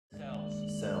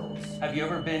Have you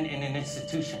ever been in an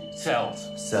institution? Cells.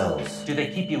 Cells. Do they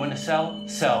keep you in a cell?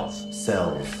 Cells.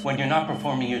 Cells. When you're not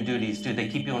performing your duties, do they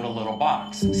keep you in a little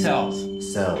box?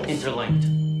 Cells. Cells. Interlinked.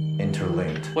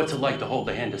 Interlinked. What's it like to hold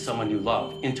the hand of someone you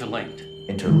love? Interlinked.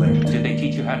 Interlinked. Do they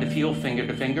teach you how to feel finger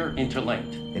to finger?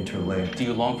 Interlinked. Interlinked. Do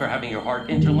you long for having your heart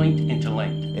interlinked?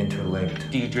 Interlinked. Interlinked.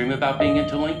 Do you dream about being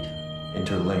interlinked?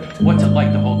 Interlinked. What's it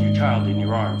like to hold your child in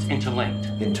your arms? Interlinked.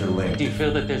 Interlinked. Do you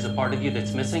feel that there's a part of you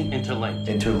that's missing? Interlinked.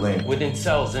 Interlinked. Within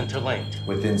cells, interlinked.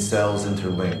 Within cells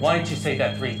interlinked. Why don't you say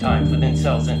that 3 times? Within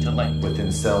cells, interlinked. Within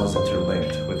cells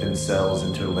interlinked. Within cells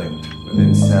interlinked.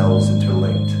 Within cells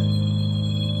interlinked.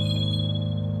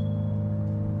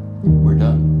 We're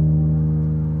done.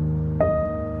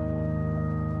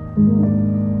 Thank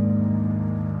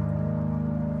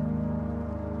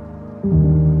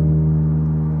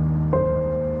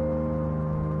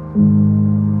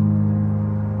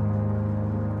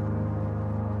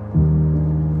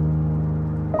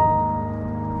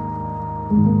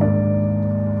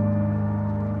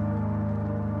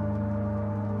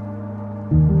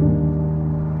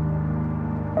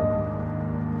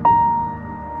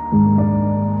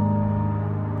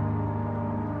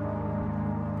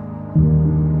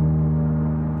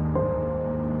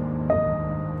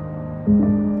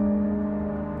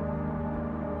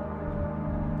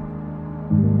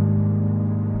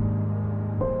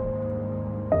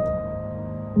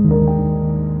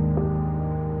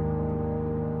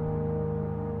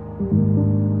you.